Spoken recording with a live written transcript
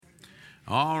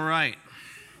All right.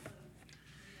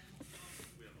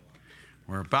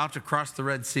 We're about to cross the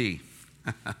Red Sea.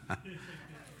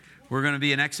 We're going to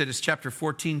be in Exodus chapter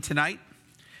 14 tonight.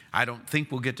 I don't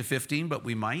think we'll get to 15, but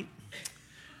we might.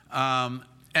 And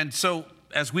so,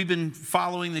 as we've been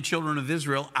following the children of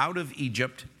Israel out of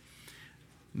Egypt,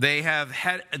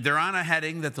 they're on a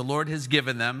heading that the Lord has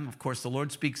given them. Of course, the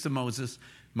Lord speaks to Moses.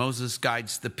 Moses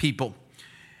guides the people.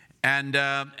 And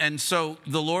so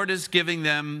the Lord is giving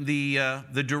them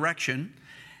the direction.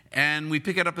 And we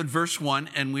pick it up in verse 1,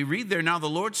 and we read there, "Now the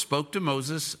Lord spoke to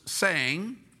Moses,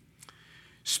 saying,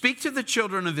 Speak to the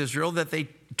children of Israel that they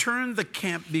turn the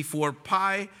camp before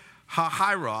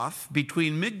Pi-hahiroth,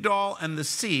 between Migdol and the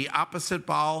sea, opposite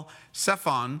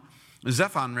Baal-Zephon.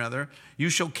 You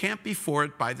shall camp before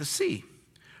it by the sea.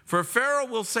 For Pharaoh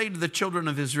will say to the children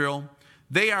of Israel,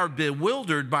 They are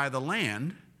bewildered by the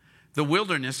land. The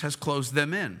wilderness has closed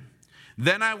them in.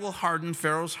 Then I will harden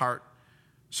Pharaoh's heart,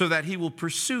 so that he will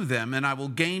pursue them, and I will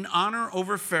gain honor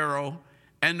over Pharaoh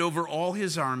and over all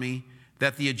his army,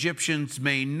 that the Egyptians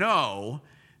may know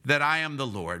that I am the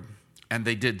Lord." And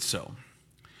they did so.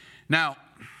 Now,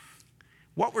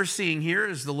 what we're seeing here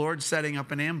is the Lord setting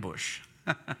up an ambush.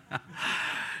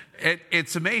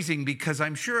 It's amazing, because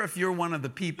I'm sure if you're one of the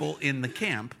people in the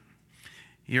camp,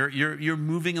 you're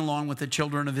moving along with the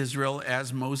children of Israel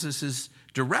as Moses is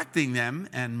directing them,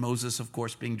 and Moses, of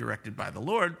course, being directed by the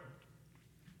Lord,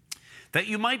 that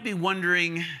you might be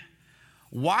wondering,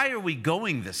 why are we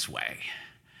going this way?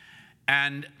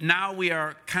 And now we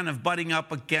are kind of butting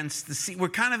up against the sea. We're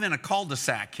kind of in a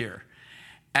cul-de-sac here.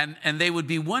 And they would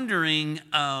be wondering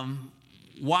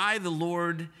why the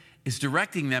Lord is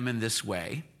directing them in this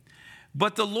way.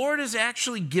 But the Lord is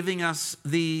actually giving us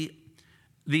the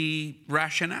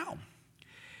rationale.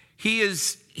 He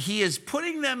is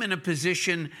putting them in a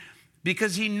position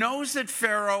because he knows that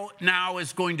Pharaoh now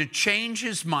is going to change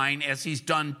his mind, as he's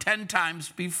done 10 times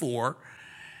before.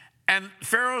 And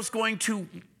Pharaoh's going to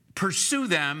pursue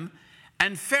them.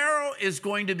 And Pharaoh is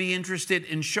going to be interested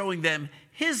in showing them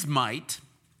his might.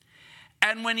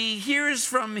 And when he hears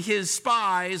from his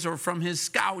spies or from his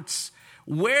scouts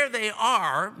where they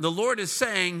are, the Lord is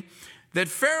saying that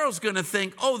Pharaoh's going to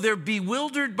think, oh, they're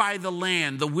bewildered by the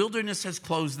land. The wilderness has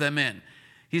closed them in.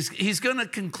 He's going to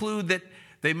conclude that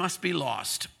they must be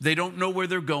lost. They don't know where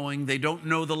they're going. They don't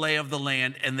know the lay of the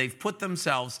land. And they've put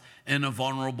themselves in a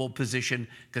vulnerable position,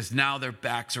 because now their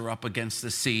backs are up against the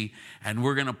sea. And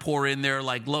we're going to pour in there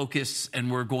like locusts,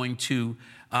 and we're going to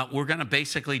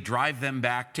basically drive them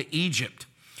back to Egypt.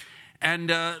 And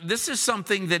this is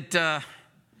something that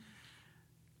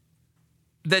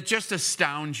just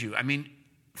astounds you. I mean,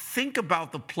 think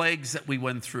about the plagues that we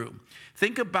went through.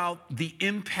 Think about the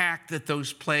impact that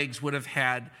those plagues would have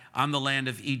had on the land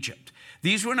of Egypt.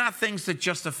 These were not things that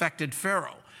just affected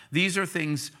Pharaoh. These are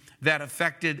things that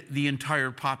affected the entire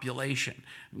population.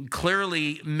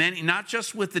 Clearly, many, not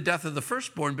just with the death of the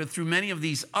firstborn, but through many of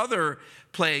these other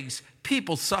plagues,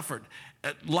 people suffered.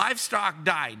 Livestock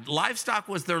died. Livestock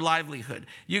was their livelihood.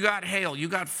 You got hail, you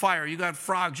got fire, you got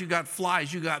frogs, you got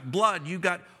flies, you got blood, you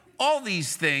got all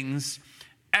these things.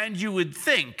 And you would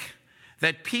think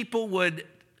that people would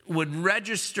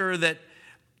register that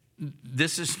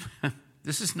this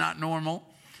is not normal.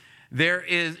 There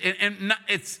is, and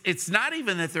it's not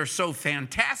even that they're so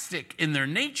fantastic in their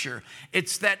nature.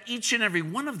 It's that each and every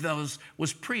one of those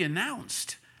was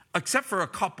pre-announced, except for a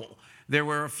couple. There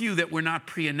were a few that were not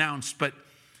pre-announced, but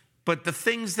the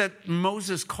things that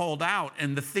Moses called out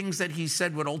and the things that he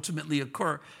said would ultimately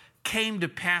occur came to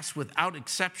pass without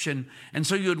exception. And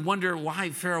so you would wonder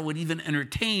why Pharaoh would even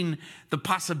entertain the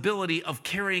possibility of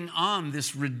carrying on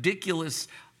this ridiculous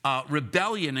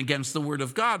rebellion against the word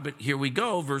of God. But here we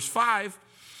go, verse 5.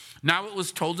 "Now it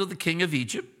was told to the king of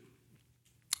Egypt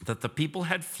that the people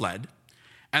had fled,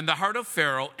 and the heart of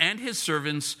Pharaoh and his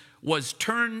servants was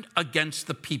turned against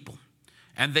the people.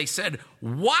 And they said,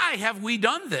 Why have we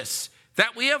done this,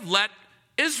 that we have let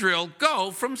Israel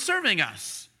go from serving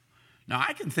us?" Now,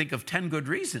 I can think of 10 good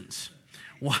reasons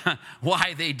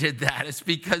why they did that. It's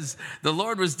because the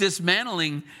Lord was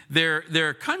dismantling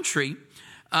their country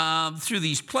through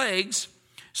these plagues.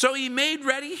 "So he made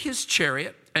ready his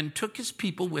chariot and took his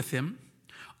people with him.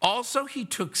 Also, he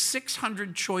took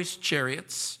 600 choice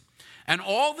chariots and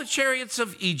all the chariots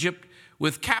of Egypt,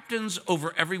 with captains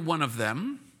over every one of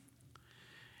them.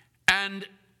 And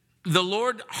the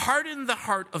Lord hardened the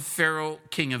heart of Pharaoh,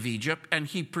 king of Egypt, and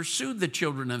he pursued the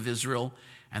children of Israel,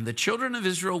 and the children of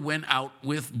Israel went out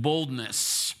with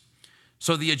boldness.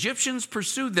 So the Egyptians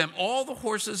pursued them, all the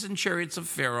horses and chariots of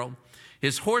Pharaoh,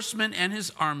 his horsemen and his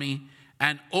army,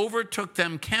 and overtook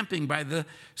them camping by the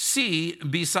sea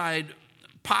beside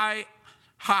Pi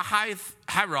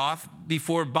Haroth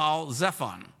before Baal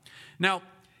Zephon. Now,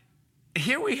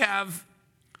 here we have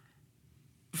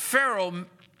Pharaoh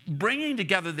bringing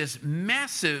together this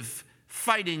massive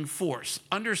fighting force.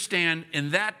 Understand,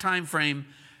 in that time frame,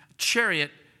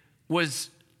 chariot was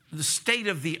the state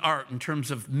of the art in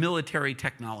terms of military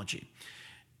technology.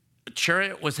 A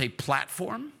chariot was a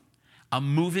platform, a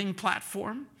moving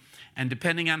platform, and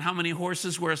depending on how many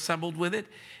horses were assembled with it,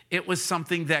 it was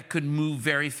something that could move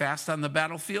very fast on the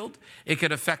battlefield. It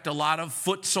could affect a lot of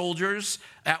foot soldiers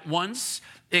at once.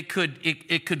 It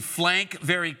could flank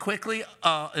very quickly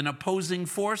an opposing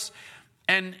force.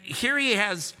 And here he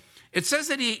has, it says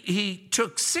that he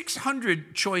took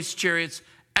 600 choice chariots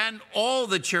and all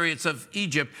the chariots of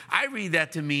Egypt. I read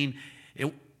that to mean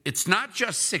it's not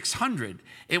just 600.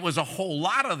 It was a whole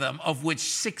lot of them, of which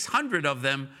 600 of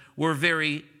them were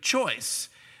very choice,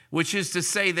 which is to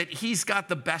say that he's got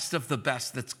the best of the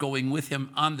best that's going with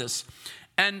him on this.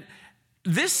 And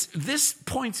this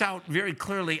points out very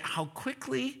clearly how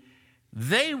quickly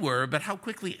they were, but how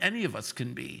quickly any of us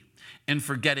can be in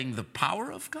forgetting the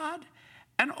power of God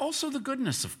and also the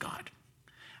goodness of God.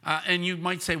 And you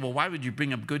might say, well, why would you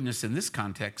bring up goodness in this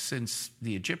context since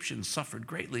the Egyptians suffered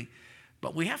greatly?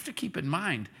 But we have to keep in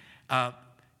mind,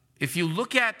 if you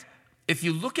look at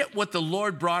what the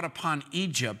Lord brought upon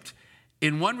Egypt,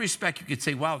 in one respect you could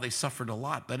say, wow, they suffered a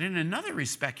lot. But in another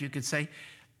respect, you could say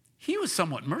he was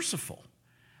somewhat merciful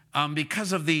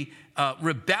because of the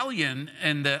rebellion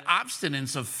and the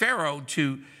obstinance of Pharaoh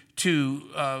to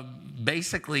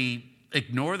basically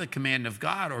ignore the command of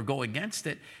God or go against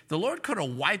it. The Lord could have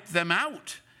wiped them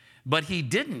out, but he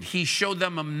didn't. He showed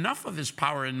them enough of his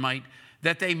power and might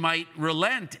that they might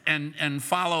relent and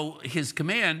follow his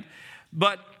command.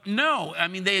 But no, I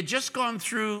mean, they had just gone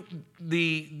through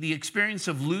the experience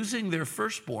of losing their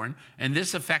firstborn, and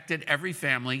this affected every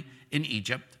family in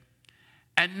Egypt.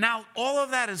 And now all of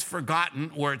that is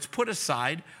forgotten, or it's put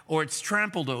aside, or it's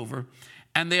trampled over,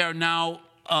 and they are now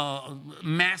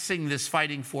massing this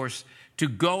fighting force to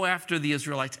go after the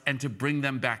Israelites and to bring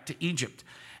them back to Egypt.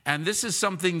 And this is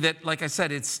something that, like I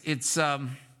said, it's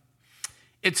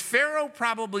Pharaoh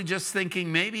probably just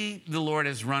thinking maybe the Lord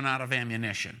has run out of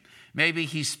ammunition. Maybe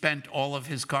he spent all of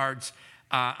his cards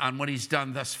on what he's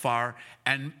done thus far.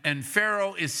 And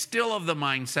Pharaoh is still of the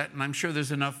mindset, and I'm sure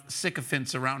there's enough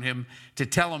sycophants around him to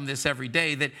tell him this every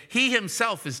day, that he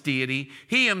himself is deity.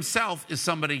 He himself is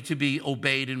somebody to be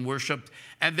obeyed and worshiped.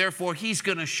 And therefore, he's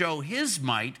going to show his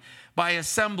might by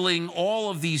assembling all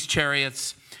of these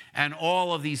chariots and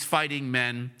all of these fighting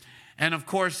men. And of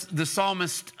course, the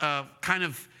psalmist kind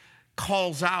of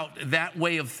calls out that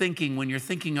way of thinking when you're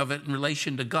thinking of it in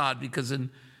relation to God, because in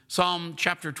Psalm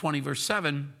chapter 20, verse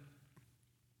 7,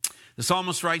 the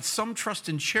psalmist writes, some trust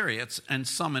in chariots and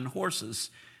some in horses.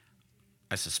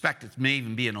 I suspect it may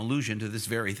even be an allusion to this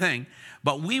very thing,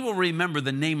 but we will remember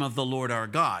the name of the Lord our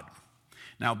God.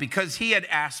 Now, because he had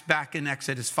asked back in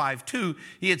Exodus 5:2,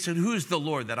 he had said, who's the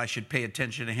Lord that I should pay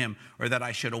attention to him or that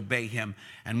I should obey him?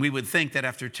 And we would think that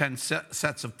after 10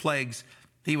 sets of plagues,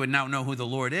 he would now know who the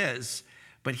Lord is.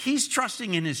 But he's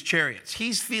trusting in his chariots.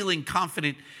 He's feeling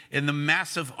confident in the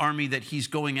massive army that he's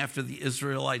going after the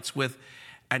Israelites with.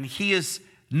 And he is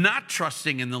not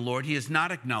trusting in the Lord. He is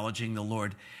not acknowledging the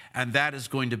Lord. And that is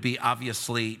going to be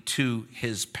obviously to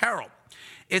his peril.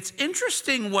 It's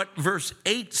interesting what verse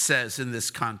 8 says in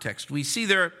this context. We see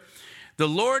there, the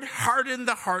Lord hardened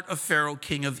the heart of Pharaoh,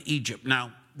 king of Egypt.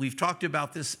 Now, we've talked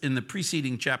about this in the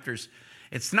preceding chapters.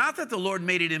 It's not that the Lord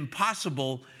made it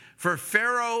impossible for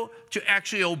Pharaoh to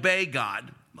actually obey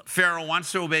God. Pharaoh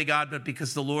wants to obey God, but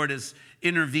because the Lord has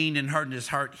intervened and hardened his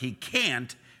heart, he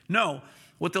can't. No,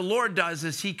 what the Lord does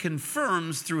is he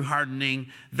confirms through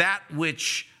hardening that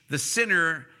which the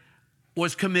sinner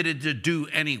was committed to do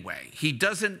anyway. He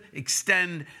doesn't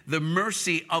extend the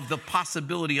mercy of the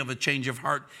possibility of a change of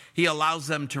heart. He allows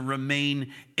them to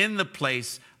remain in the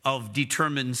place of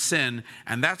determined sin.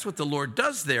 And that's what the Lord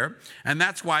does there. And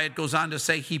that's why it goes on to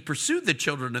say he pursued the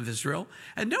children of Israel.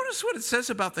 And notice what it says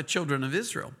about the children of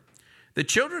Israel. The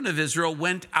children of Israel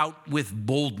went out with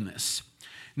boldness.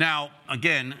 Now,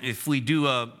 again, if we do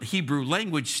a Hebrew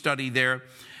language study there,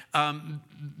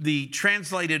 the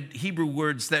translated Hebrew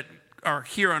words that are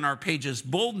here on our pages,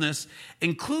 boldness,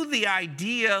 include the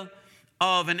idea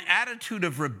of an attitude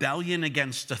of rebellion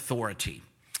against authority.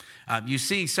 You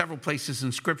see several places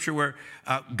in Scripture where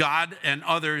God and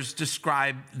others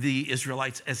describe the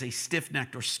Israelites as a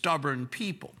stiff-necked or stubborn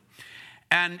people.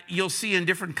 And you'll see in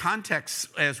different contexts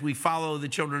as we follow the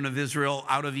children of Israel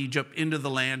out of Egypt into the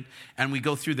land and we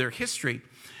go through their history,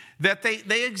 that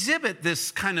they exhibit this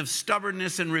kind of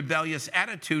stubbornness and rebellious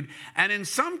attitude. And in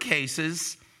some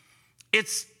cases,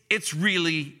 it's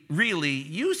really, really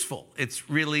useful. It's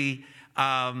really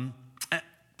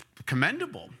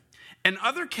commendable. In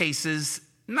other cases,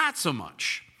 not so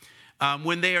much.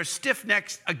 When they are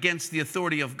stiff-necked against the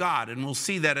authority of God. And we'll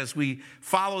see that as we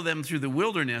follow them through the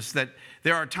wilderness, that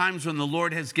there are times when the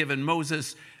Lord has given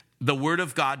Moses the word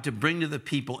of God to bring to the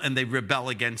people, and they rebel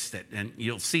against it. And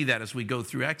you'll see that as we go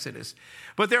through Exodus.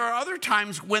 But there are other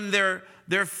times when their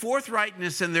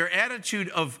forthrightness and their attitude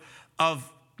of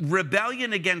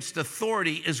rebellion against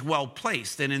authority is well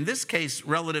placed. And in this case,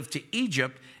 relative to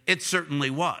Egypt, it certainly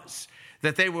was.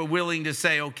 That they were willing to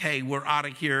say, okay, we're out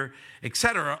of here,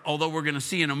 etc. Although we're going to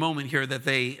see in a moment here that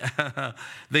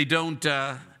they don't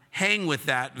hang with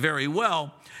that very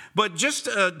well. But just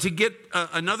to get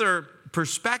another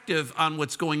perspective on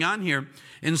what's going on here,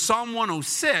 in Psalm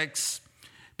 106,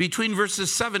 between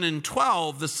verses 7 and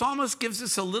 12, the psalmist gives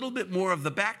us a little bit more of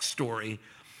the backstory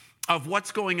of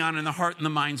what's going on in the heart and the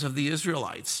minds of the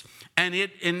Israelites. And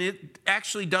it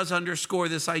actually does underscore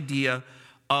this idea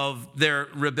of their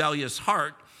rebellious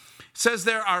heart. It says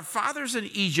there, our fathers in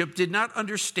Egypt did not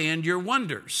understand your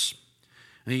wonders.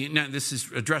 Now, this is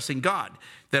addressing God,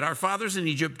 that our fathers in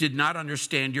Egypt did not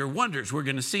understand your wonders. We're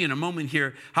going to see in a moment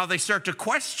here how they start to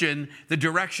question the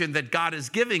direction that God is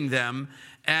giving them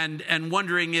and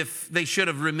wondering if they should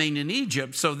have remained in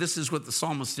Egypt. So this is what the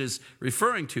psalmist is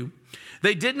referring to.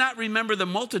 They did not remember the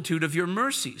multitude of your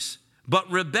mercies, but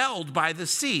rebelled by the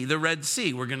sea, the Red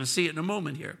Sea. We're going to see it in a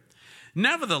moment here.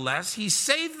 Nevertheless, he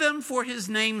saved them for his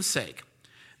name's sake,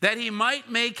 that he might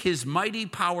make his mighty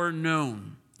power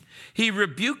known. He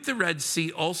rebuked the Red Sea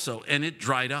also, and it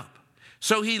dried up.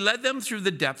 So he led them through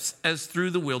the depths as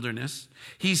through the wilderness.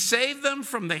 He saved them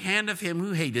from the hand of him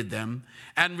who hated them,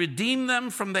 and redeemed them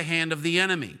from the hand of the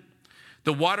enemy.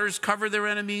 The waters covered their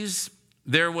enemies.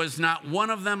 There was not one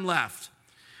of them left.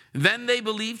 Then they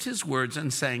believed his words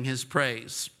and sang his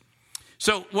praise.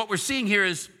 So what we're seeing here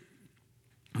is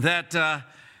that the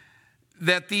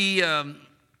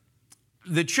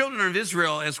children of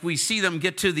Israel, as we see them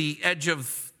get to the edge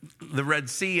of the Red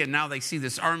Sea, and now they see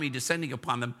this army descending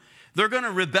upon them, they're going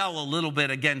to rebel a little bit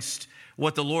against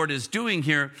what the Lord is doing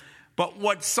here. But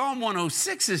what Psalm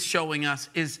 106 is showing us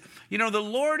is, the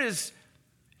Lord is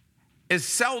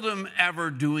seldom ever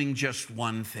doing just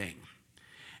one thing.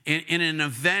 In an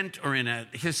event or in a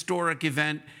historic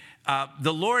event,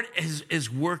 the Lord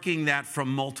is working that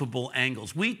from multiple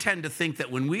angles. We tend to think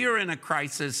that when we are in a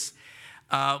crisis,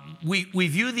 we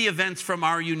view the events from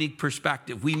our unique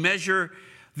perspective. We measure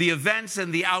the events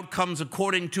and the outcomes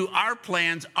according to our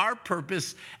plans, our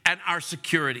purpose, and our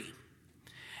security.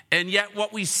 And yet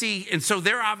what we see, and so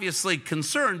they're obviously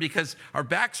concerned because our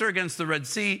backs are against the Red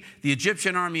Sea, the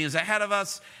Egyptian army is ahead of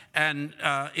us, and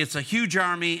it's a huge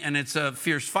army, and it's a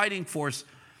fierce fighting force.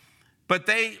 But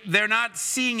they're not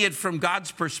seeing it from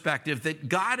God's perspective, that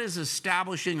God is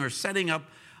establishing or setting up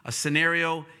a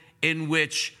scenario in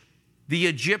which the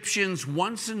Egyptians,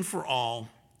 once and for all,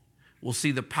 will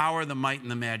see the power, the might, and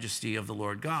the majesty of the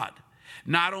Lord God.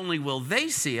 Not only will they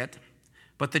see it,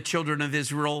 but the children of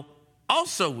Israel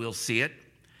also will see it.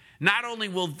 Not only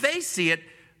will they see it,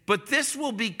 but this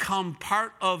will become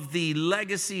part of the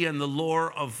legacy and the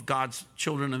lore of God's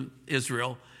children of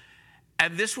Israel.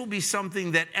 And this will be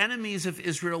something that enemies of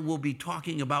Israel will be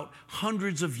talking about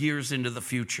hundreds of years into the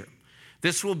future.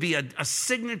 This will be a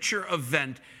signature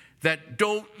event that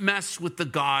don't mess with the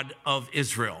God of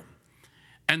Israel.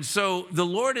 And so the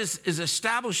Lord is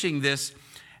establishing this.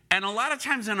 And a lot of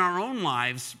times in our own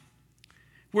lives,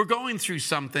 we're going through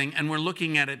something and we're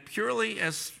looking at it purely,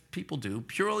 as people do,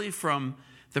 purely from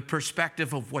the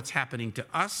perspective of what's happening to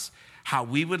us, how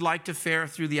we would like to fare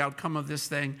through the outcome of this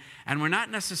thing. And we're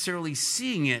not necessarily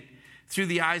seeing it through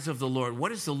the eyes of the Lord.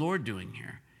 What is the Lord doing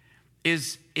here?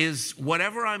 Is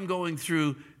whatever I'm going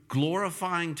through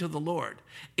glorifying to the Lord?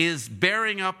 Is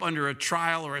bearing up under a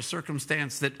trial or a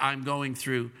circumstance that I'm going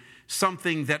through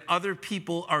something that other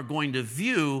people are going to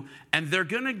view, and they're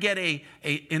going to get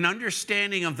an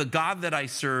understanding of the God that I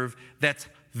serve that's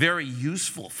very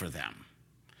useful for them?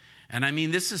 And I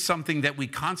mean, this is something that we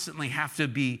constantly have to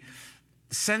be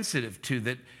sensitive to,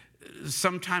 that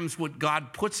sometimes what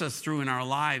God puts us through in our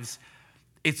lives,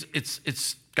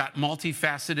 it's got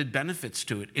multifaceted benefits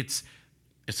to it. It's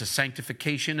a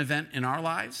sanctification event in our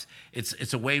lives.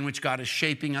 It's a way in which God is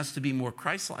shaping us to be more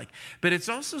Christ-like. But it's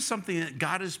also something that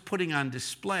God is putting on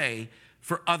display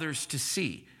for others to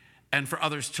see and for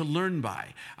others to learn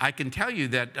by. I can tell you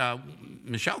that,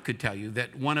 Michelle could tell you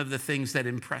that one of the things that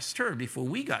impressed her before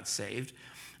we got saved,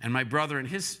 and my brother and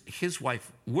his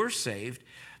wife were saved,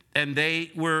 and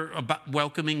they were about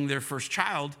welcoming their first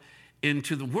child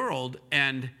into the world,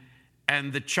 and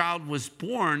and the child was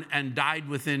born and died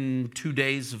within 2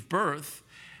 days of birth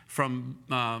from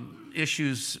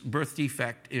birth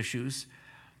defect issues.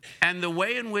 And the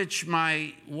way in which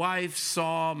my wife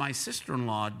saw my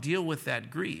sister-in-law deal with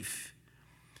that grief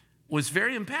was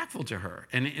very impactful to her.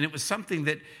 And it was something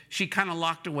that she kind of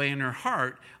locked away in her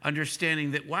heart,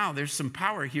 understanding that, wow, there's some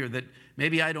power here that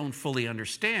maybe I don't fully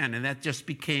understand. And that just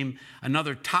became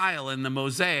another tile in the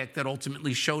mosaic that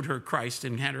ultimately showed her Christ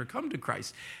and had her come to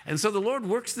Christ. And so the Lord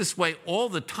works this way all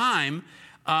the time.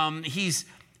 He's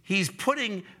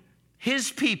putting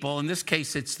his people, in this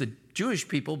case it's the Jewish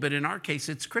people, but in our case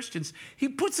it's Christians. He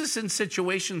puts us in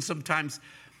situations sometimes,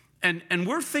 and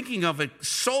we're thinking of it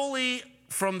solely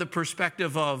from the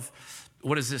perspective of,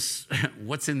 what is this?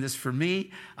 What's in this for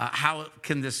me? How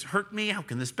can this hurt me? How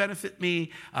can this benefit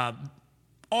me?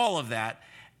 All of that.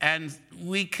 And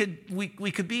we could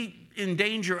be in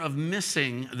danger of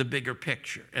missing the bigger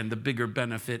picture and the bigger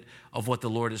benefit of what the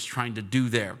Lord is trying to do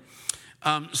there.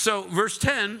 So verse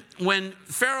 10, when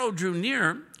Pharaoh drew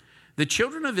near, the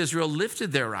children of Israel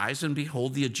lifted their eyes, and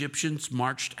behold, the Egyptians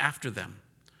marched after them.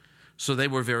 So they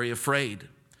were very afraid.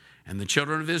 And the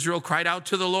children of Israel cried out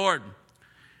to the Lord.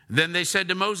 Then they said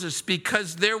to Moses,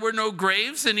 because there were no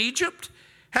graves in Egypt,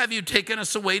 have you taken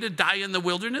us away to die in the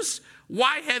wilderness?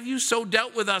 Why have you so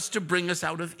dealt with us to bring us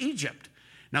out of Egypt?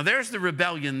 Now there's the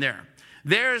rebellion there.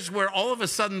 There's where all of a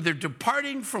sudden they're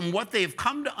departing from what they've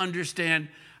come to understand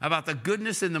about the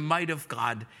goodness and the might of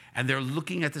God, and they're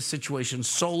looking at the situation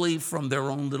solely from their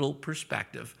own little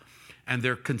perspective, and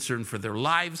they're concerned for their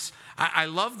lives. I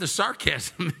love the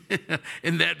sarcasm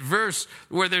in that verse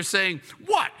where they're saying,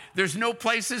 what? There's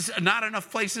not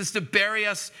enough places to bury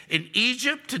us in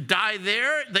Egypt, to die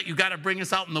there, that you got to bring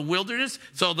us out in the wilderness,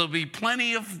 so there'll be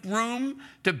plenty of room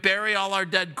to bury all our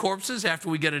dead corpses after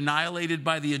we get annihilated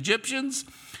by the Egyptians.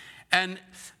 And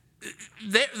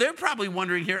they're probably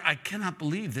wondering here, I cannot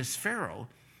believe this Pharaoh.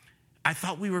 I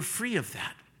thought we were free of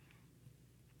that.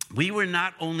 We were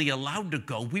not only allowed to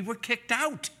go, we were kicked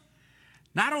out.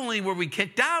 Not only were we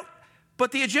kicked out,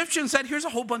 but the Egyptians said, here's a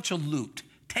whole bunch of loot.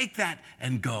 Take that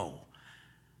and go.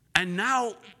 And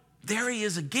now there he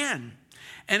is again.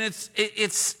 And it's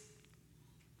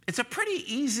a pretty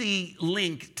easy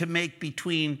link to make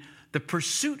between the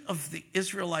pursuit of the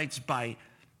Israelites by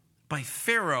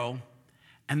Pharaoh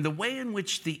and the way in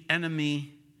which the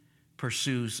enemy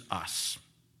pursues us.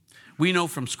 We know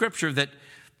from Scripture that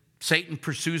Satan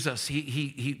pursues us.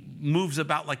 He moves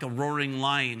about like a roaring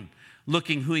lion,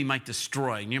 looking who he might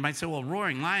destroy. And you might say, well,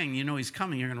 roaring lion, you know he's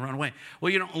coming, you're going to run away.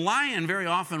 Well, a lion very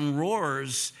often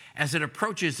roars as it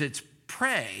approaches its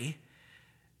prey,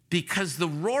 because the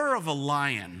roar of a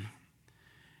lion,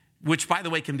 which, by the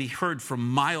way, can be heard from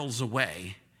miles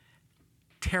away,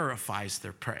 terrifies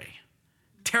their prey.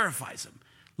 Terrifies them.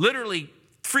 Literally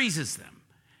freezes them.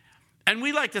 And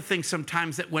we like to think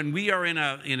sometimes that when we are in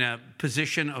a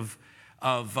position of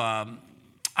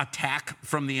attack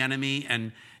from the enemy,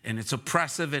 and it's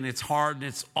oppressive and it's hard and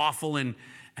it's awful, and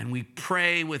we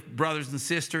pray with brothers and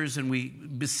sisters and we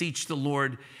beseech the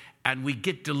Lord and we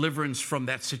get deliverance from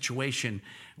that situation,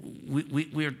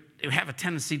 we have a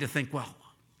tendency to think, well,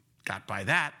 got by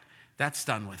that, that's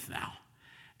done with now.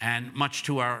 And much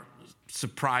to our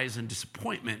surprise and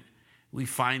disappointment, we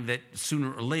find that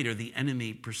sooner or later the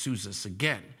enemy pursues us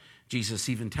again. Jesus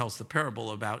even tells the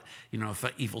parable about, if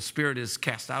an evil spirit is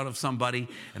cast out of somebody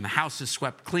and the house is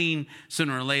swept clean,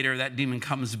 sooner or later that demon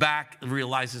comes back,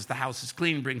 realizes the house is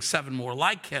clean, brings 7 more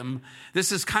like him.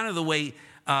 This is kind of the way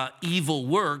evil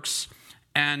works.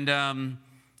 And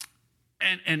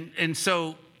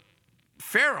so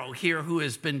Pharaoh here, who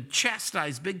has been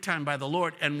chastised big time by the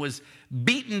Lord and was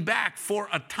beaten back for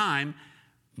a time,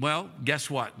 well, guess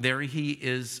what? There he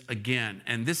is again.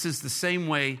 And this is the same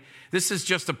way. This is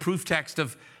just a proof text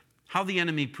of how the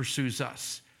enemy pursues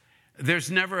us.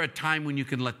 There's never a time when you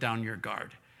can let down your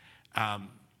guard.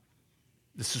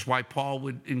 This is why Paul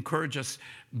would encourage us,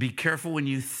 be careful when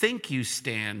you think you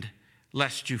stand,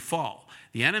 lest you fall.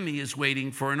 The enemy is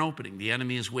waiting for an opening. The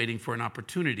enemy is waiting for an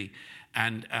opportunity.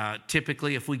 And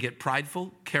typically, if we get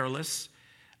prideful, careless,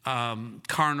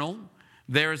 carnal,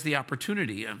 there's the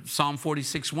opportunity. Psalm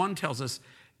 46:1 tells us,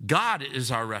 God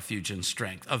is our refuge and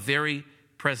strength, a very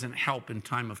present help in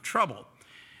time of trouble.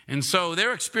 And so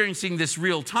they're experiencing this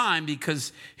real time,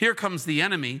 because here comes the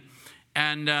enemy.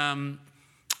 And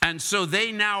so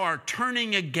they now are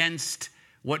turning against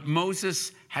what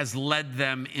Moses has led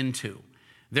them into.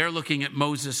 They're looking at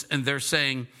Moses and they're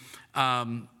saying,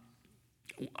 why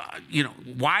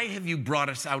have you brought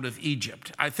us out of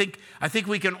Egypt? I think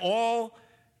we can all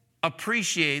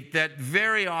appreciate that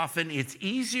very often it's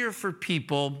easier for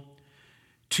people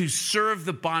to serve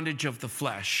the bondage of the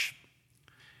flesh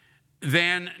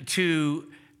than to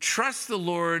trust the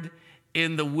Lord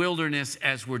in the wilderness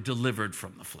as we're delivered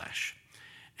from the flesh.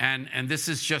 And this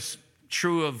is just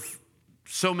true of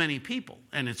so many people,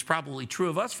 and it's probably true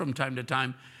of us from time to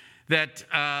time, that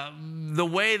the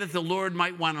way that the Lord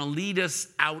might want to lead us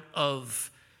out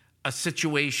of a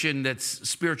situation that's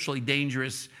spiritually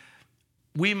dangerous,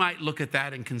 we might look at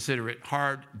that and consider it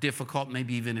hard, difficult,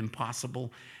 maybe even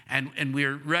impossible, and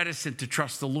we're reticent to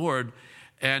trust the Lord,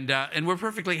 and we're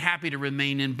perfectly happy to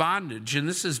remain in bondage. And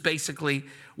this is basically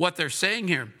what they're saying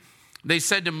here. They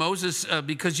said to Moses,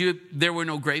 because there were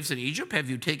no graves in Egypt, have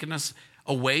you taken us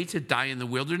away to die in the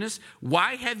wilderness?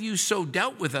 Why have you so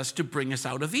dealt with us to bring us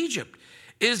out of Egypt?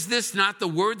 Is this not the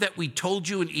word that we told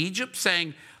you in Egypt,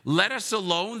 saying, let us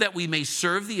alone that we may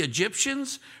serve the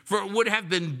Egyptians? For it would have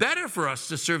been better for us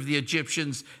to serve the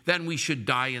Egyptians than we should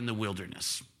die in the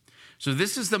wilderness. So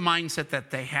this is the mindset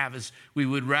that they have, is we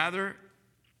would rather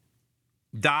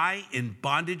die in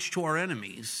bondage to our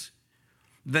enemies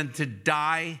than to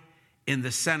die in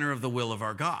the center of the will of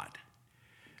our God.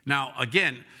 Now,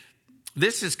 again,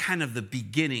 this is kind of the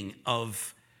beginning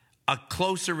of a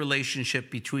closer relationship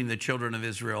between the children of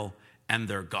Israel and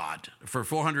their God. For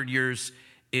 400 years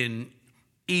in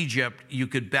Egypt, you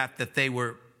could bet that they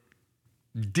were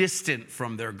distant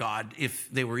from their God, if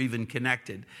they were even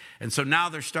connected. And so now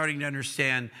they're starting to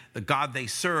understand the God they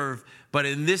serve. But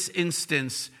in this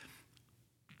instance,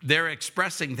 they're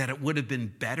expressing that it would have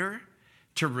been better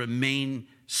to remain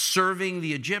serving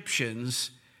the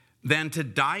Egyptians than to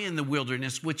die in the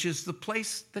wilderness, which is the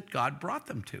place that God brought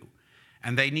them to.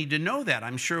 And they need to know that.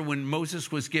 I'm sure when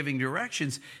Moses was giving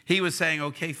directions, he was saying,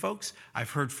 okay, folks,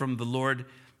 I've heard from the Lord.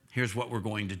 Here's what we're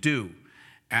going to do.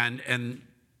 And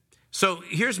so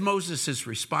here's Moses'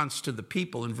 response to the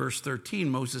people. In verse 13,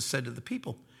 Moses said to the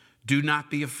people, do not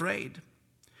be afraid.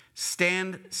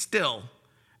 Stand still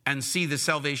and see the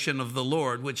salvation of the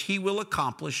Lord, which he will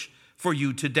accomplish for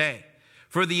you today.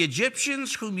 For the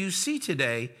Egyptians whom you see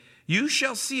today, you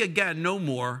shall see again no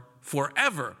more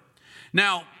forever.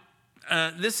 Now,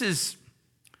 this is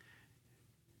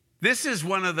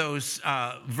one of those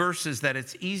verses that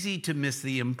it's easy to miss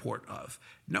the import of.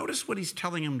 Notice what he's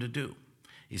telling them to do.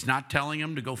 He's not telling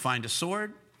them to go find a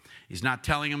sword. He's not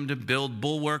telling them to build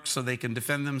bulwarks so they can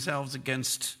defend themselves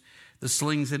against the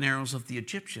slings and arrows of the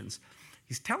Egyptians.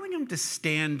 He's telling them to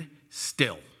stand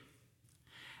still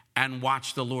and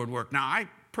watch the Lord work. Now, I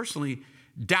personally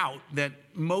doubt that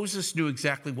Moses knew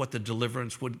exactly what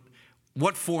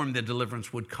form the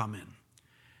deliverance would come in.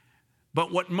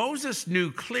 But what Moses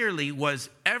knew clearly was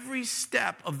every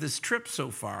step of this trip so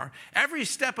far, every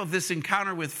step of this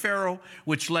encounter with Pharaoh,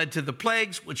 which led to the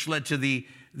plagues, which led to the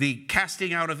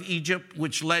casting out of Egypt,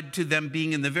 which led to them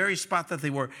being in the very spot that they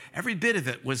were, every bit of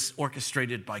it was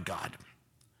orchestrated by God.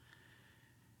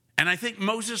 And I think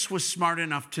Moses was smart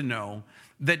enough to know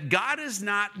that God is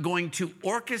not going to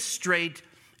orchestrate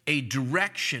a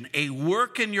direction, a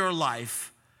work in your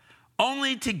life,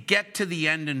 only to get to the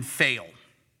end and fail.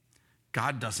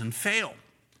 God doesn't fail.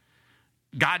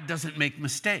 God doesn't make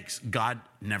mistakes. God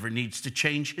never needs to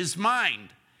change his mind.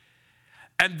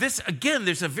 And this, again,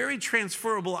 there's a very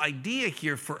transferable idea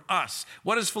here for us.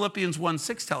 What does Philippians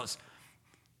 1:6 tell us?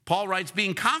 Paul writes,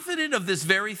 being confident of this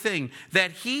very thing,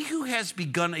 that he who has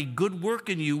begun a good work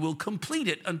in you will complete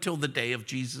it until the day of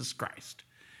Jesus Christ.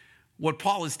 What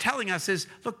Paul is telling us is,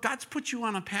 look, God's put you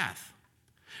on a path.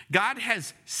 God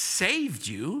has saved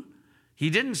you.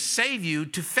 He didn't save you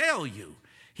to fail you.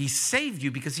 He saved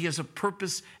you because he has a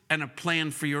purpose and a plan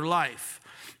for your life.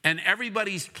 And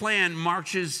everybody's plan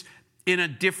marches in a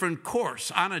different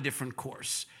course, on a different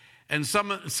course. And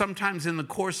sometimes in the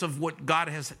course of what God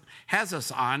has us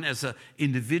on as an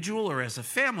individual or as a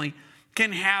family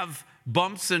can have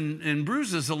bumps and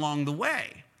bruises along the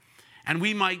way. And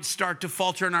we might start to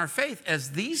falter in our faith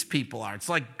as these people are. It's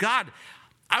like, God,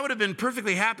 I would have been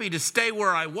perfectly happy to stay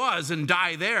where I was and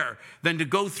die there than to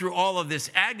go through all of this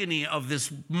agony of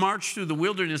this march through the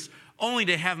wilderness only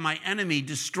to have my enemy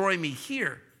destroy me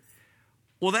here.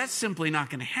 Well, that's simply not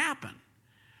going to happen.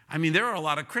 I mean, there are a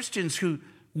lot of Christians who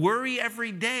worry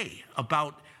every day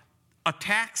about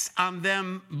attacks on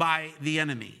them by the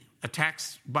enemy,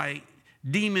 attacks by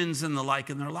demons and the like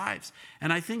in their lives.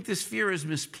 And I think this fear is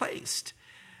misplaced.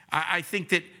 I think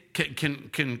that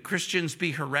can Christians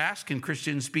be harassed? Can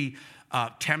Christians be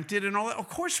tempted and all that? Of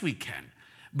course we can.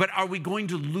 But are we going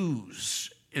to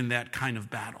lose in that kind of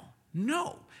battle?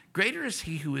 No. Greater is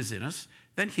he who is in us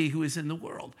than he who is in the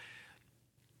world.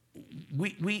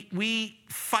 We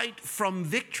fight from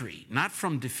victory, not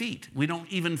from defeat. We don't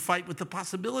even fight with the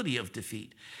possibility of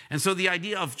defeat. And so the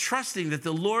idea of trusting that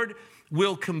the Lord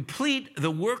will complete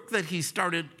the work that he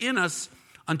started in us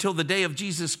until the day of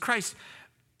Jesus Christ.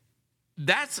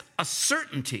 That's a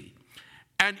certainty.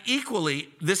 And equally,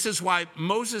 this is why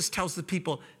Moses tells the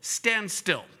people, stand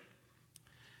still.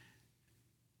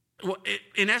 Well,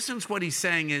 in essence, what he's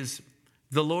saying is,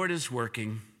 the Lord is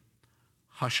working.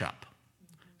 Hush up.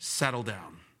 Settle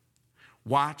down.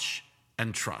 Watch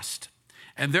and trust.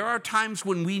 And there are times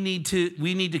when we need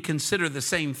to consider the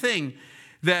same thing,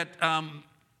 that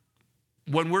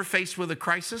when we're faced with a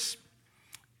crisis,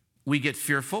 we get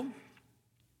fearful.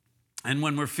 And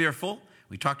when we're fearful,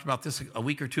 we talked about this a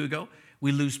week or two ago,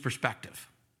 we lose perspective.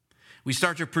 We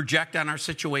start to project on our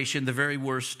situation the very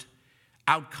worst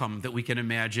outcome that we can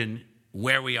imagine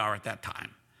where we are at that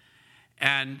time.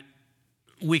 And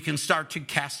we can start to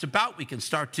cast about. We can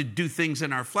start to do things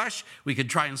in our flesh. We can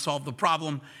try and solve the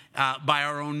problem by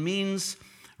our own means,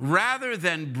 rather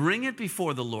than bring it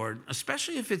before the Lord,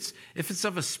 especially if it's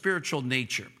of a spiritual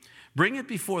nature. Bring it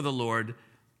before the Lord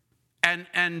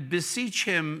and beseech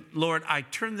him, Lord, I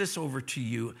turn this over to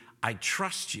you. I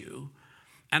trust you,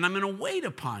 and I'm going to wait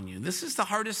upon you. This is the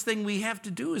hardest thing we have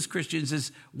to do as Christians,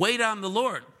 is wait on the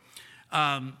Lord.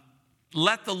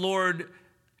 Let the Lord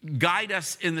guide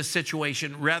us in the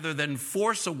situation rather than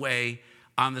force a way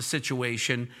on the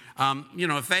situation.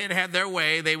 If they had had their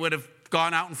way, they would have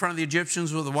gone out in front of the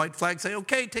Egyptians with a white flag, say,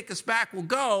 okay, take us back, we'll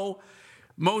go.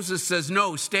 Moses says,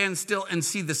 no, stand still and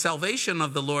see the salvation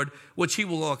of the Lord, which he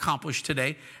will accomplish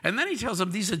today. And then he tells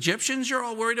them, these Egyptians you're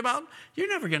all worried about, you're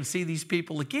never going to see these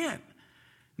people again.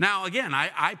 Now, again,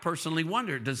 I personally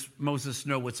wonder, does Moses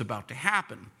know what's about to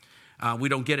happen? We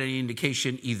don't get any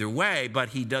indication either way, but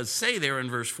he does say there in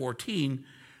verse 14,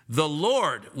 the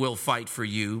Lord will fight for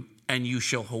you, and you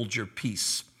shall hold your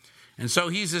peace. And so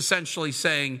he's essentially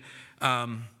saying,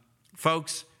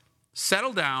 folks,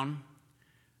 settle down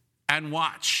and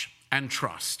watch and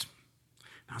trust.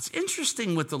 Now, it's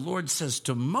interesting what the Lord says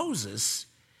to Moses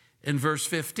in verse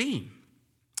 15.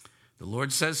 The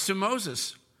Lord says to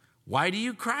Moses, why do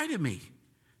you cry to me?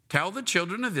 Tell the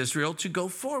children of Israel to go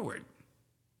forward.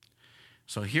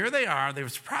 So here they are.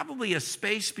 There's probably a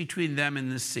space between them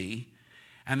and the sea,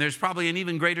 and there's probably an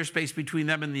even greater space between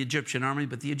them and the Egyptian army,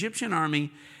 but the Egyptian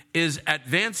army is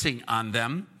advancing on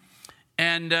them,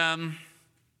 and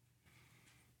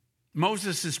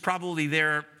Moses is probably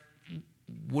there.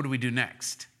 What do we do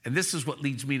next? And this is what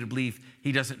leads me to believe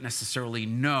he doesn't necessarily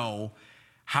know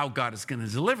how God is going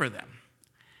to deliver them.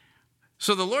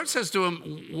 So the Lord says to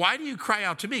him, why do you cry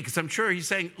out to me? Because I'm sure he's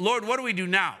saying, Lord, what do we do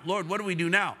now? Lord, what do we do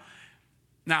now?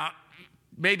 Now,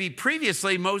 maybe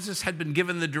previously Moses had been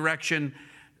given the direction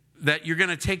that you're going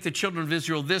to take the children of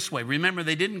Israel this way. Remember,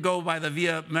 they didn't go by the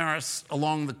Via Maris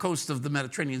along the coast of the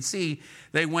Mediterranean Sea.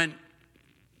 They went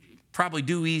probably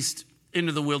due east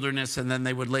into the wilderness, and then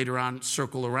they would later on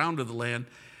circle around to the land.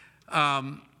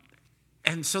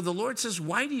 And so the Lord says,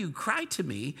 why do you cry to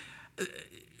me?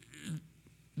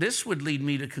 This would lead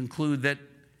me to conclude that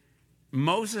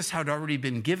Moses had already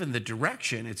been given the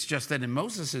direction. It's just that in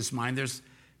Moses' mind, there's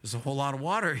a whole lot of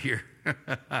water here.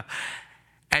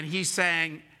 And he's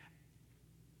saying,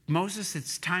 Moses,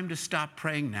 it's time to stop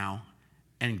praying now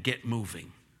and get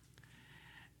moving.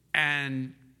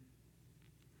 And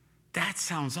that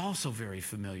sounds also very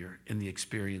familiar in the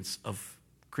experience of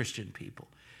Christian people.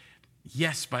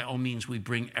 Yes, by all means, we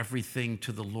bring everything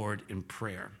to the Lord in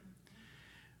prayer.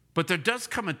 But there does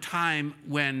come a time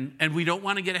when, and we don't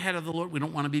want to get ahead of the Lord. We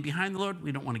don't want to be behind the Lord.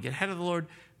 We don't want to get ahead of the Lord.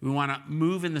 We want to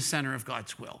move in the center of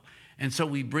God's will. And so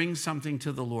we bring something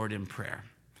to the Lord in prayer.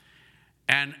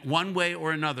 And one way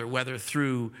or another, whether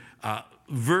through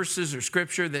verses or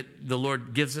scripture that the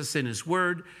Lord gives us in his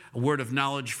word, a word of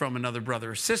knowledge from another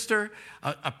brother or sister,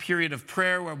 a period of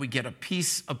prayer where we get a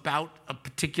peace about a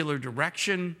particular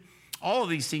direction, all of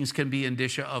these things can be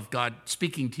indicia of God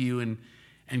speaking to you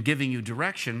and giving you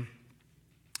direction.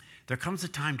 There comes a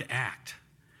time to act.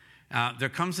 There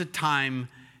comes a time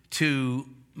to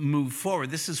move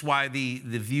forward. This is why the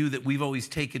view that we've always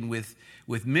taken with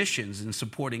missions and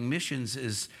supporting missions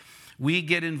is we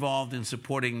get involved in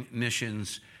supporting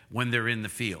missions when they're in the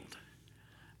field.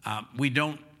 We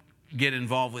don't get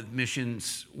involved with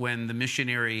missions when the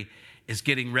missionary is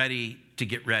getting ready to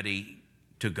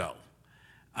go.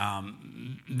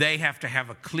 They have to have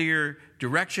a clear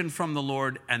direction from the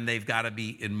Lord, and they've got to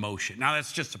be in motion. Now,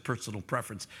 that's just a personal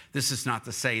preference. This is not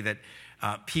to say that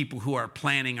people who are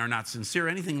planning are not sincere,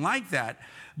 anything like that.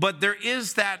 But there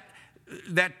is that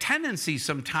tendency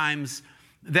sometimes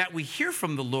that we hear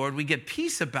from the Lord, we get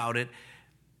peace about it,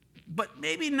 but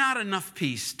maybe not enough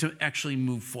peace to actually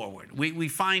move forward. We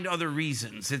find other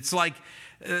reasons. It's like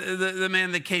the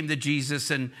man that came to Jesus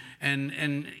and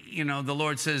the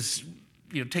Lord says,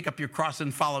 take up your cross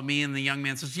and follow me. And the young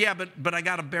man says, yeah, but I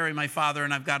got to bury my father,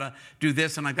 and I've got to do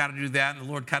this, and I've got to do that. And the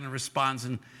Lord kind of responds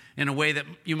in a way that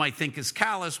you might think is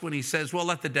callous when he says, well,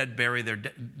 let the dead bury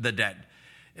the dead.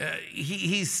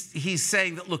 He's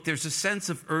saying that, look, there's a sense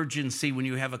of urgency when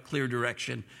you have a clear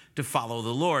direction to follow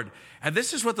the Lord. And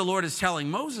this is what the Lord is telling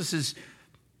Moses is,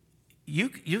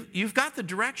 you've got the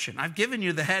direction. I've given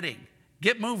you the heading.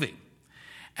 Get moving.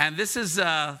 And this is,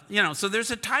 so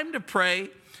there's a time to pray,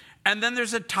 and then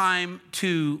there's a time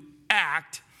to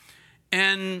act.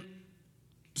 And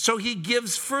so he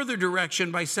gives further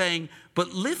direction by saying,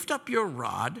 but lift up your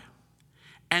rod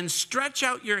and stretch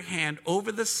out your hand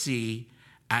over the sea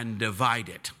and divide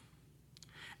it.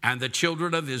 And the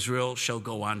children of Israel shall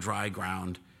go on dry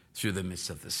ground through the midst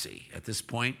of the sea. At this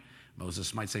point,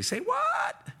 Moses might say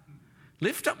what?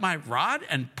 Lift up my rod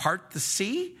and part the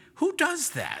sea? Who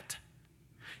does that?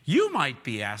 You might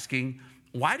be asking,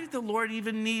 why did the Lord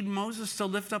even need Moses to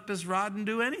lift up his rod and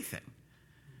do anything?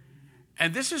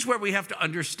 And this is where we have to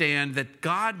understand that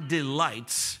God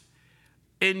delights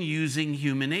in using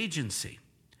human agency.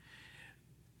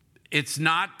 It's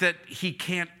not that he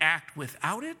can't act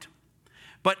without it,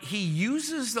 but he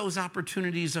uses those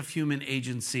opportunities of human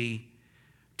agency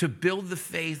to build the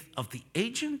faith of the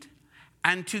agent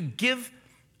and to give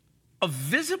a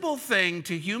visible thing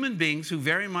to human beings who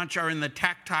very much are in the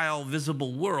tactile,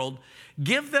 visible world,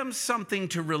 give them something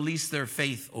to release their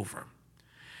faith over.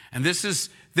 And this is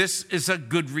a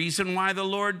good reason why the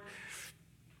Lord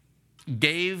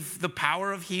gave the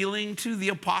power of healing to the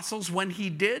apostles when he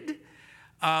did.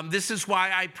 This is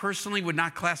why I personally would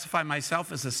not classify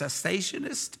myself as a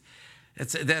cessationist.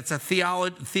 That's a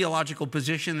theological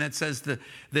position that says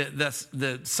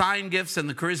the sign gifts and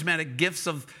the charismatic gifts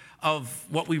of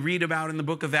what we read about in the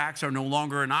book of Acts are no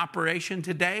longer in operation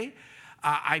today.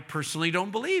 I personally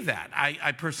don't believe that.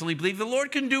 I personally believe the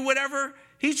Lord can do whatever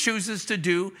he chooses to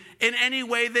do in any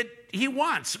way that he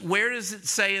wants. Where does it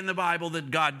say in the Bible that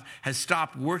God has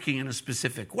stopped working in a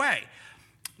specific way?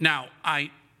 Now, I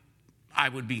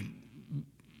would be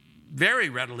very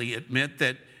readily admit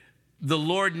that the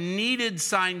Lord needed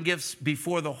sign gifts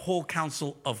before the whole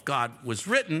counsel of God was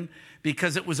written,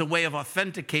 because it was a way of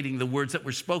authenticating the words that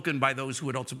were spoken by those who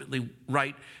would ultimately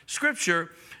write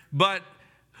Scripture. But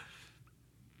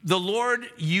the Lord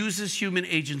uses human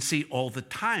agency all the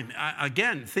time.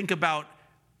 Again, think about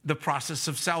the process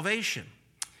of salvation.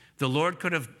 The Lord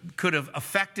could have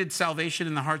affected salvation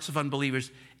in the hearts of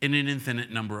unbelievers in an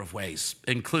infinite number of ways,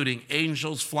 including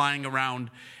angels flying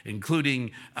around,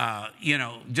 including,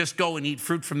 just go and eat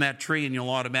fruit from that tree and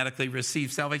you'll automatically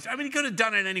receive salvation. I mean, he could have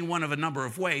done it any one of a number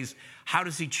of ways. How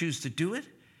does he choose to do it?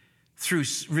 Through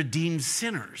redeemed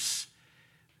sinners,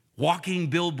 walking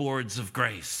billboards of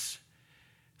grace.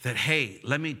 That, hey,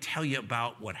 let me tell you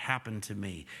about what happened to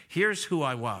me. Here's who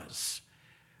I was.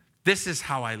 This is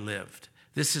how I lived.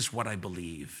 This is what I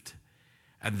believed.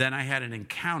 And then I had an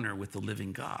encounter with the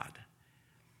living God.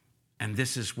 And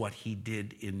this is what he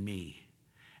did in me.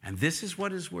 And this is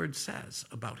what his word says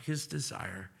about his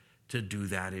desire to do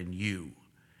that in you.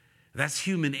 That's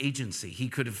human agency. He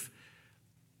could have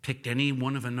picked any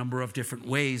one of a number of different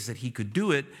ways that he could do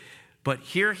it. But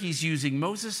here he's using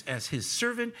Moses as his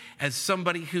servant, as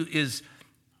somebody who is,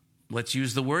 let's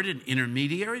use the word, an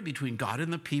intermediary between God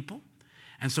and the people.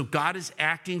 And so God is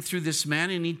acting through this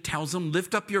man, and he tells him,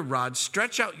 lift up your rod,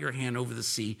 stretch out your hand over the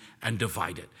sea, and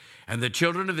divide it. And the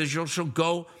children of Israel shall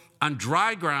go on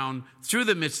dry ground through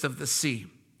the midst of the sea.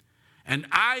 And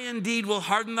I indeed will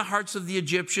harden the hearts of the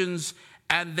Egyptians,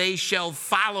 and they shall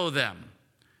follow them.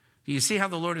 Do you see how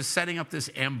the Lord is setting up this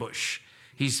ambush?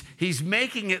 He's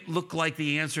making it look like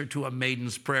the answer to a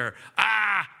maiden's prayer.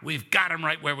 We've got him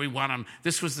right where we want him.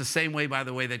 This was the same way, by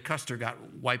the way, that Custer got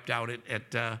wiped out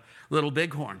at Little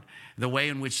Bighorn. The way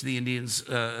in which the Indians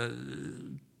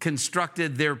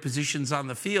constructed their positions on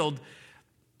the field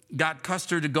got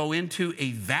Custer to go into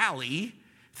a valley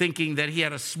thinking that he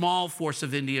had a small force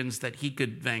of Indians that he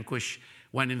could vanquish,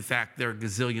 when in fact there are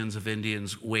gazillions of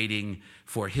Indians waiting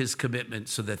for his commitment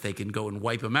so that they can go and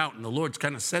wipe them out. And the Lord's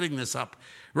kind of setting this up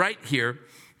right here.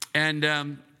 And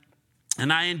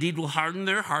I indeed will harden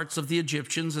their hearts of the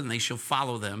Egyptians, and they shall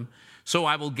follow them. So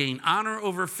I will gain honor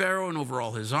over Pharaoh and over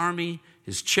all his army,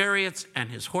 his chariots, and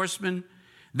his horsemen.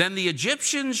 Then the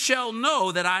Egyptians shall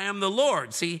know that I am the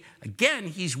Lord. See, again,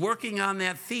 he's working on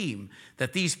that theme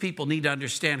that these people need to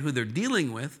understand who they're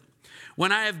dealing with.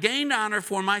 When I have gained honor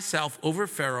for myself over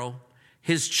Pharaoh,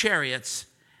 his chariots,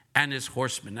 and his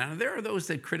horsemen. Now, there are those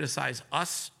that criticize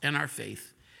us and our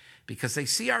faith because they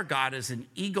see our God as an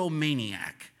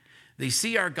egomaniac. They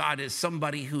see our God as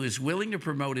somebody who is willing to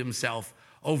promote himself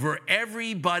over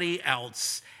everybody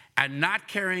else and not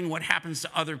caring what happens to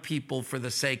other people for the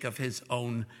sake of his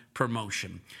own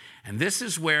promotion. And this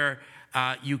is where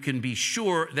you can be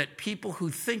sure that people who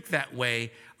think that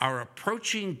way are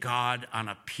approaching God on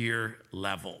a peer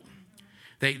level.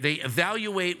 They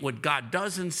evaluate what God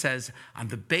does and says on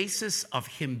the basis of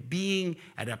him being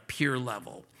at a peer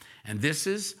level. And this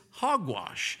is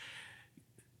hogwash.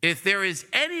 If there is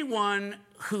anyone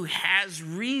who has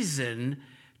reason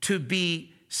to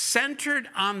be centered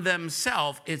on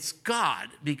themselves, it's God,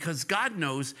 because God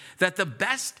knows that the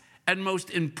best and most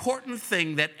important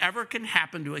thing that ever can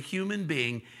happen to a human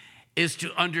being is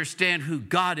to understand who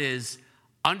God is,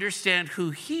 understand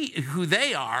who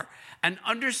they are, and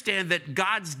understand that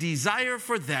God's desire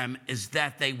for them is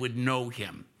that they would know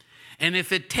him. And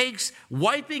if it takes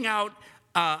wiping out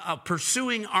a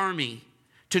pursuing army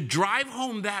to drive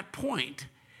home that point,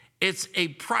 it's a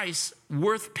price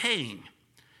worth paying.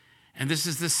 And this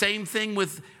is the same thing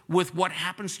with what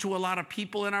happens to a lot of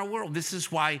people in our world. This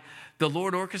is why the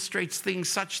Lord orchestrates things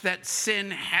such that sin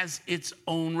has its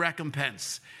own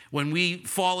recompense. When we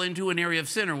fall into an area of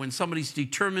sin, or when somebody's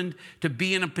determined to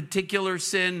be in a particular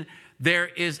sin, there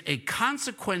is a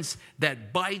consequence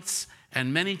that bites,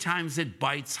 and many times it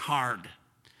bites hard.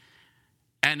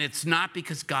 And it's not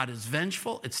because God is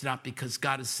vengeful. It's not because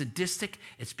God is sadistic.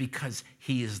 It's because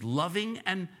he is loving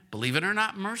and, believe it or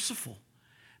not, merciful.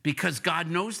 Because God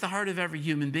knows the heart of every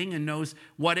human being and knows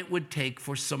what it would take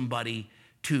for somebody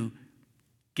to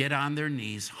get on their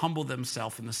knees, humble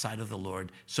themselves in the sight of the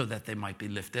Lord so that they might be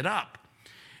lifted up.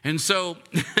 And so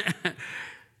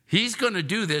he's going to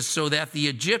do this so that the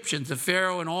Egyptians, the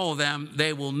Pharaoh and all of them,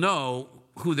 they will know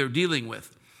who they're dealing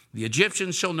with. The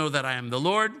Egyptians shall know that I am the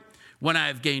Lord when I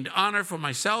have gained honor for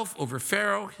myself over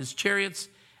Pharaoh, his chariots,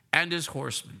 and his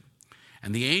horsemen.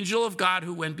 And the angel of God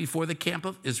who went before the camp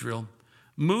of Israel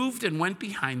moved and went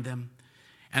behind them.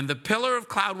 And the pillar of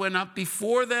cloud went up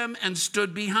before them and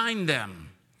stood behind them.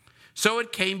 So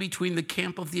it came between the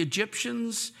camp of the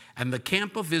Egyptians and the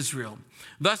camp of Israel.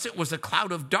 Thus it was a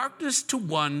cloud of darkness to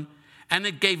one, and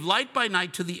it gave light by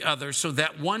night to the other, so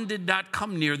that one did not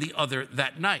come near the other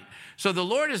that night. So the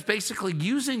Lord is basically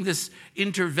using this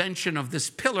intervention of this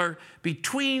pillar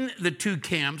between the two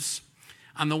camps.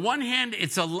 On the one hand,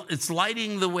 it's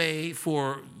lighting the way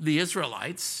for the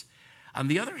Israelites. On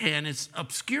the other hand, it's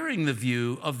obscuring the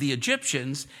view of the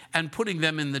Egyptians and putting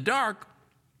them in the dark.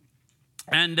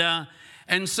 And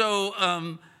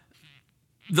so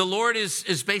the Lord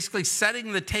is basically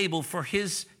setting the table for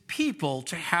his people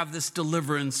to have this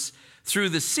deliverance through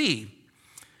the sea.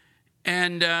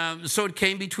 And so it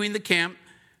came between the camp.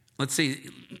 Let's see.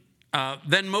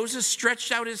 Then Moses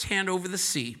stretched out his hand over the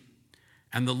sea,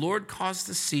 and the Lord caused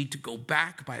the sea to go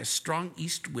back by a strong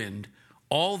east wind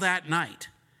all that night,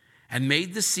 and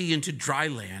made the sea into dry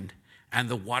land, and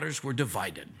the waters were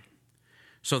divided.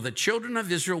 So the children of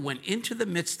Israel went into the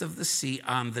midst of the sea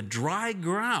on the dry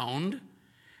ground,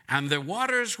 and the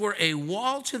waters were a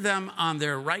wall to them on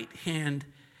their right hand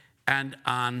and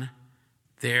on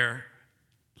their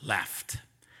left.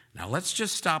 Now let's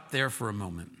just stop there for a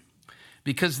moment,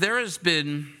 because there has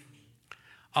been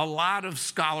a lot of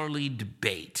scholarly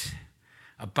debate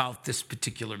about this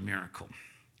particular miracle.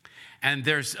 And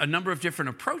there's a number of different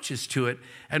approaches to it.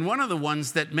 And one of the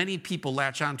ones that many people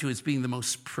latch onto as being the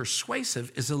most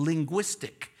persuasive is a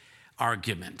linguistic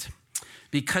argument.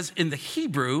 Because in the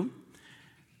Hebrew,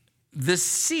 the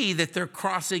sea that they're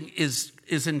crossing is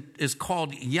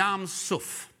called Yam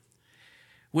Suf,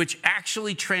 which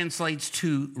actually translates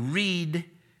to reed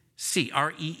sea,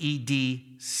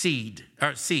 R-E-E-D, seed,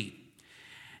 or seed.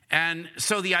 And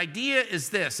so the idea is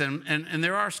this, and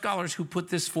there are scholars who put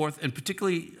this forth, and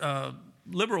particularly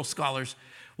liberal scholars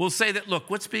will say that, look,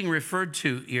 what's being referred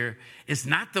to here is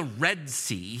not the Red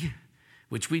Sea,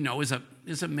 which we know is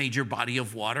a major body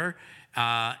of water,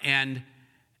 and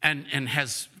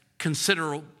has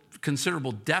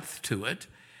considerable depth to it.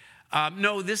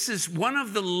 No, this is one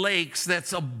of the lakes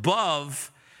that's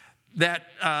above that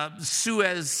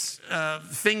Suez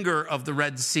finger of the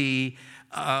Red Sea.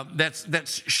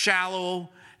 That's shallow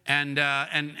and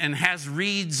has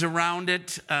reeds around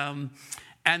it,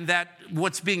 and that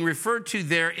what's being referred to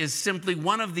there is simply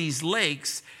one of these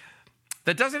lakes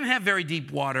that doesn't have very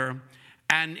deep water,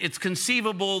 and it's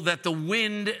conceivable that the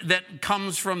wind that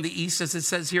comes from the east, as it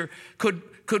says here, could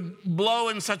blow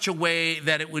in such a way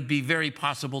that it would be very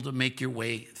possible to make your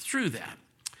way through that,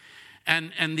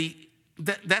 and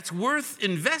that's worth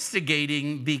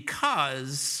investigating,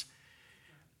 because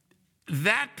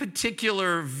that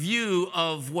particular view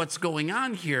of what's going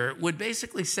on here would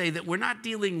basically say that we're not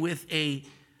dealing with a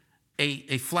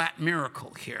a flat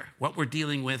miracle here. What we're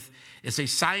dealing with is a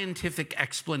scientific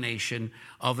explanation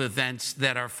of events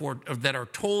that are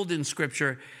told in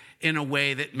Scripture in a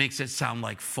way that makes it sound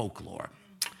like folklore.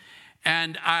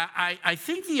 And I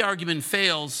think the argument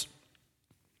fails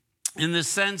in the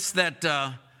sense that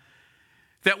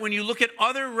that when you look at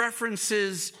other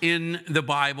references in the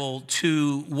Bible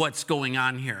to what's going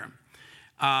on here,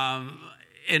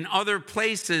 in other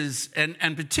places,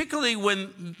 and particularly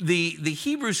when the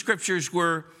Hebrew Scriptures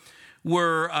were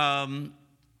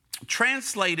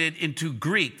translated into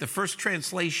Greek, the first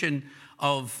translation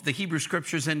of the Hebrew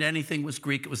Scriptures into anything was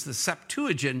Greek. It was the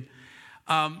Septuagint.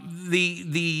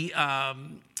 The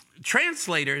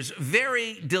translators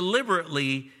very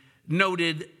deliberately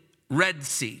noted Red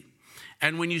Sea.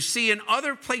 And when you see in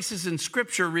other places in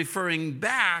Scripture referring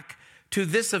back to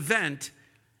this event,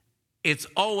 it's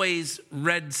always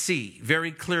Red Sea,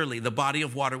 very clearly, the body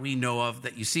of water we know of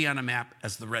that you see on a map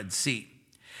as the Red Sea.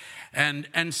 And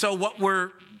so what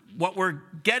we're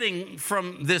getting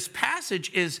from this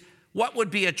passage is what would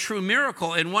be a true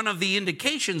miracle. And one of the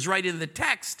indications right in the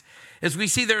text is we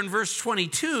see there in verse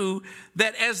 22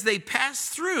 that as they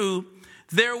passed through,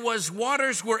 there was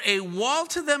waters were a wall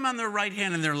to them on their right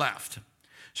hand and their left.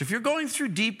 So if you're going through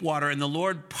deep water and the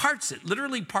Lord parts it,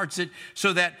 literally parts it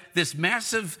so that this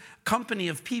massive company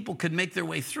of people could make their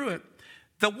way through it,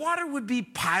 the water would be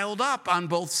piled up on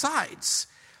both sides.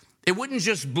 It wouldn't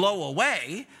just blow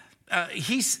away.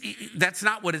 That's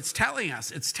not what it's telling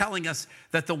us. It's telling us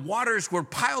that the waters were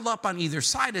piled up on either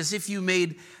side as if you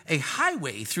made a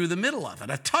highway through the middle of it,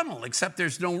 a tunnel, except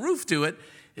there's no roof to it,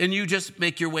 and you just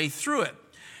make your way through it.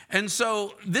 And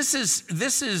so this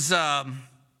is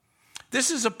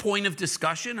a point of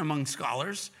discussion among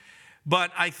scholars,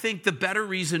 but I think the better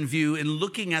reasoned view in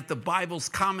looking at the Bible's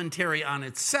commentary on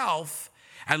itself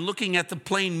and looking at the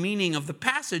plain meaning of the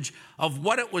passage of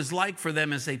what it was like for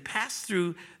them as they passed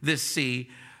through this sea,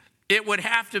 it would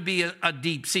have to be a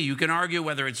deep sea. You can argue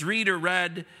whether it's reed or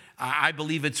red. I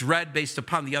believe it's red based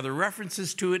upon the other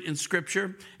references to it in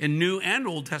Scripture, in New and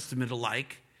Old Testament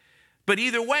alike. But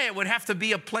either way, it would have to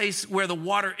be a place where the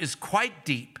water is quite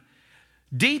deep.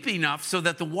 Deep enough so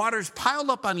that the water's piled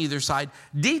up on either side,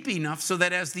 deep enough so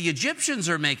that as the Egyptians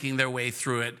are making their way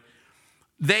through it,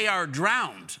 they are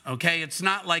drowned, okay? It's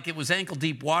not like it was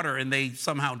ankle-deep water and they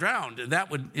somehow drowned. That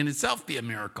would in itself be a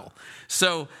miracle.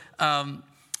 So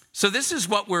this is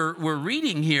what we're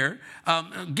reading here.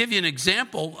 I'll give you an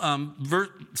example.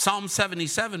 Psalm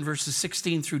 77, verses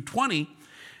 16 through 20.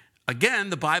 Again,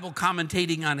 the Bible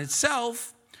commentating on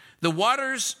itself. The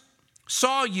waters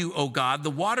saw you, O God.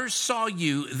 The waters saw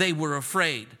you. They were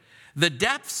afraid. The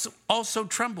depths also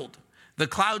trembled. The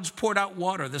clouds poured out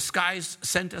water. The skies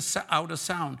sent out a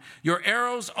sound. Your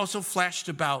arrows also flashed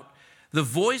about. The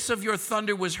voice of your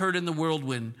thunder was heard in the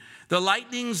whirlwind. The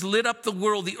lightnings lit up the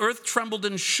world. The earth trembled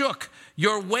and shook.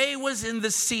 Your way was in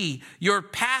the sea. Your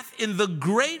path in the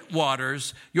great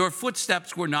waters. Your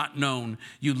footsteps were not known.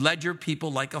 You led your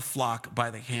people like a flock by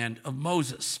the hand of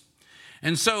Moses.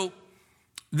 And so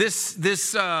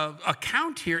this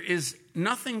account here is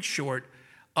nothing short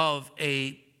of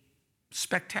a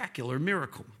spectacular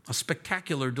miracle, a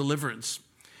spectacular deliverance.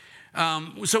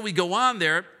 So we go on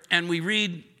there and we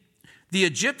read, the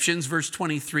Egyptians, verse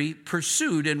 23,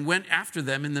 pursued and went after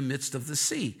them in the midst of the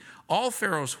sea, all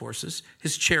Pharaoh's horses,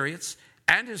 his chariots,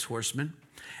 and his horsemen.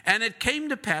 And it came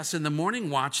to pass in the morning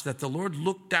watch that the Lord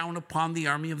looked down upon the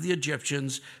army of the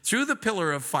Egyptians through the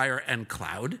pillar of fire and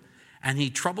cloud, and he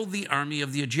troubled the army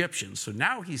of the Egyptians. So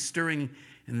now he's stirring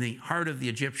in the heart of the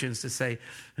Egyptians to say,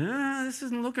 this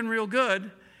isn't looking real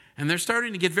good. And they're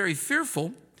starting to get very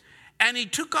fearful. And he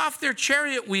took off their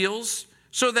chariot wheels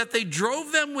so that they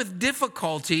drove them with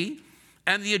difficulty.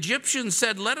 And the Egyptians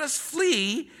said, let us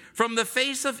flee from the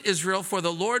face of Israel, for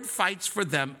the Lord fights for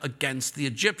them against the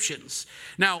Egyptians.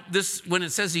 Now, this, when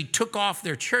it says he took off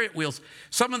their chariot wheels,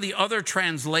 some of the other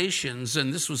translations,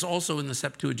 and this was also in the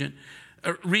Septuagint,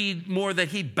 read more that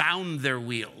he bound their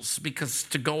wheels, because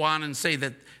to go on and say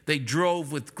that they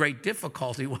drove with great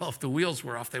difficulty, well, if the wheels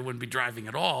were off, they wouldn't be driving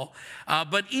at all.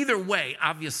 But either way,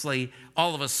 obviously,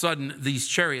 all of a sudden, these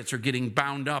chariots are getting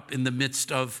bound up in the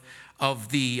midst of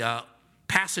the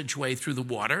passageway through the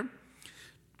water.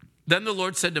 Then the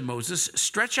Lord said to Moses,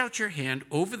 stretch out your hand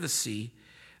over the sea,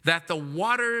 that the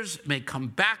waters may come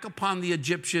back upon the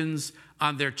Egyptians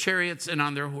on their chariots and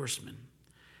on their horsemen.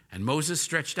 And Moses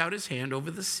stretched out his hand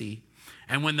over the sea,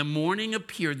 and when the morning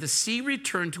appeared, the sea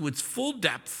returned to its full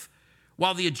depth,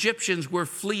 while the Egyptians were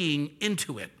fleeing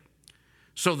into it.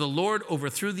 So the Lord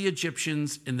overthrew the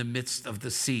Egyptians in the midst of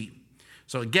the sea.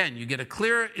 So again, you get a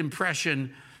clear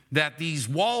impression that these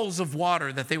walls of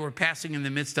water that they were passing in the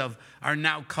midst of are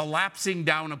now collapsing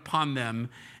down upon them,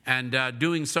 and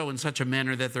doing so in such a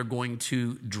manner that they're going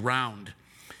to drown.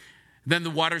 Then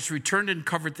the waters returned and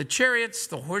covered the chariots,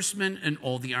 the horsemen, and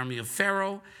all the army of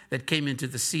Pharaoh that came into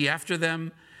the sea after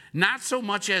them. Not so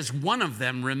much as one of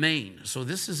them remained. So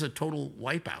this is a total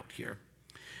wipeout here.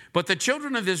 But the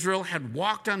children of Israel had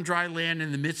walked on dry land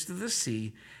in the midst of the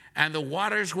sea, and the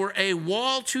waters were a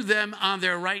wall to them on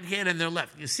their right hand and their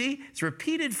left. You see, it's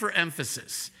repeated for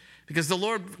emphasis, because the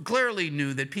Lord clearly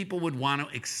knew that people would want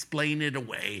to explain it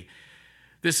away.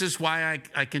 This is why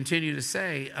I continue to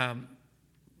say,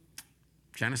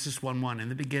 Genesis 1:1, in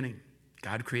the beginning,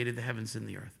 God created the heavens and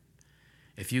the earth.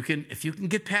 If you can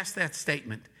get past that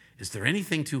statement, is there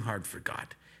anything too hard for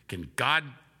God? Can God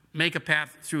make a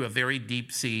path through a very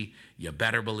deep sea? You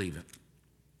better believe it.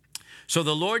 So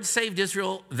the Lord saved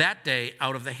Israel that day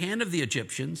out of the hand of the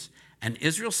Egyptians, and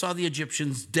Israel saw the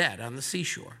Egyptians dead on the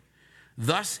seashore.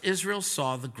 Thus Israel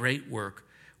saw the great work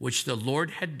which the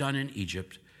Lord had done in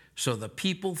Egypt. So the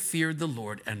people feared the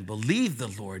Lord and believed the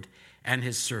Lord and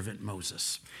his servant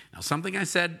Moses. Now, something I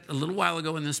said a little while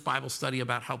ago in this Bible study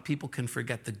about how people can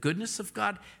forget the goodness of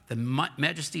God, the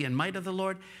majesty and might of the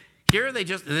Lord. Here they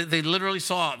literally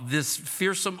saw this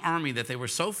fearsome army that they were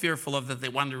so fearful of that they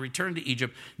wanted to return to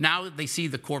Egypt. Now they see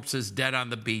the corpses dead on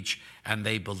the beach, and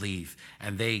they believe,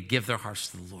 and they give their hearts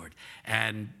to the Lord.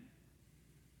 And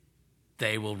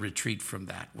they will retreat from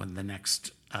that when the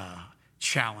next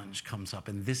challenge comes up.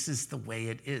 And this is the way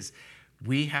it is.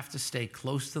 We have to stay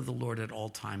close to the Lord at all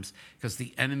times, because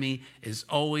the enemy is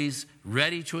always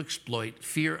ready to exploit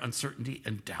fear, uncertainty,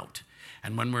 and doubt.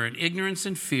 And when we're in ignorance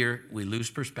and fear, we lose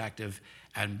perspective.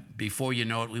 And before you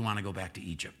know it, we want to go back to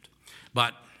Egypt.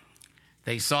 But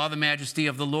they saw the majesty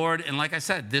of the Lord. And like I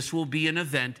said, this will be an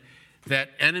event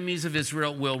that enemies of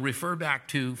Israel will refer back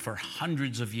to for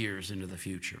hundreds of years into the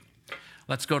future.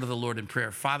 Let's go to the Lord in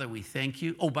prayer. Father, we thank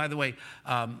you. Oh, by the way,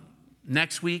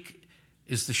 next week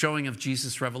is the showing of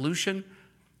Jesus Revolution.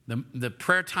 The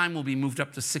prayer time will be moved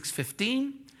up to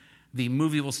 6:15. The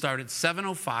movie will start at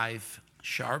 7:05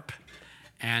 sharp.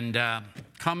 And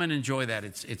come and enjoy that.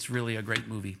 It's really a great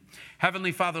movie.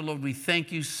 Heavenly Father, Lord, we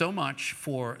thank you so much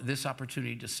for this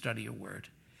opportunity to study your word.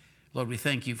 Lord, we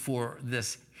thank you for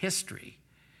this history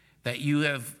that you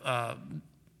have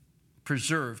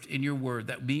preserved in your word,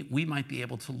 that we might be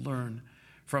able to learn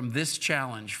from this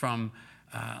challenge, from,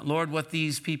 Lord, what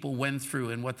these people went through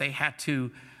and what they had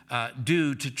to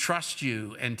do to trust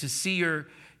you and to see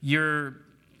your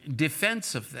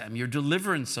defense of them, your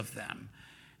deliverance of them.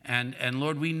 And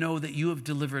Lord, we know that you have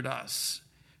delivered us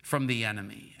from the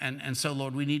enemy. And so,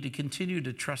 Lord, we need to continue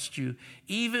to trust you,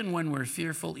 even when we're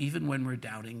fearful, even when we're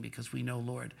doubting, because we know,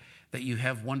 Lord, that you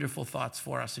have wonderful thoughts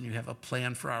for us and you have a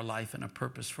plan for our life and a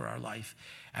purpose for our life.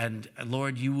 And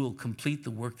Lord, you will complete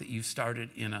the work that you've started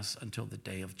in us until the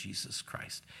day of Jesus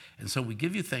Christ. And so we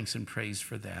give you thanks and praise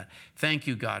for that. Thank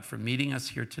you, God, for meeting us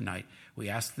here tonight. We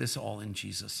ask this all in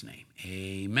Jesus' name.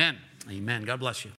 Amen. Amen. God bless you.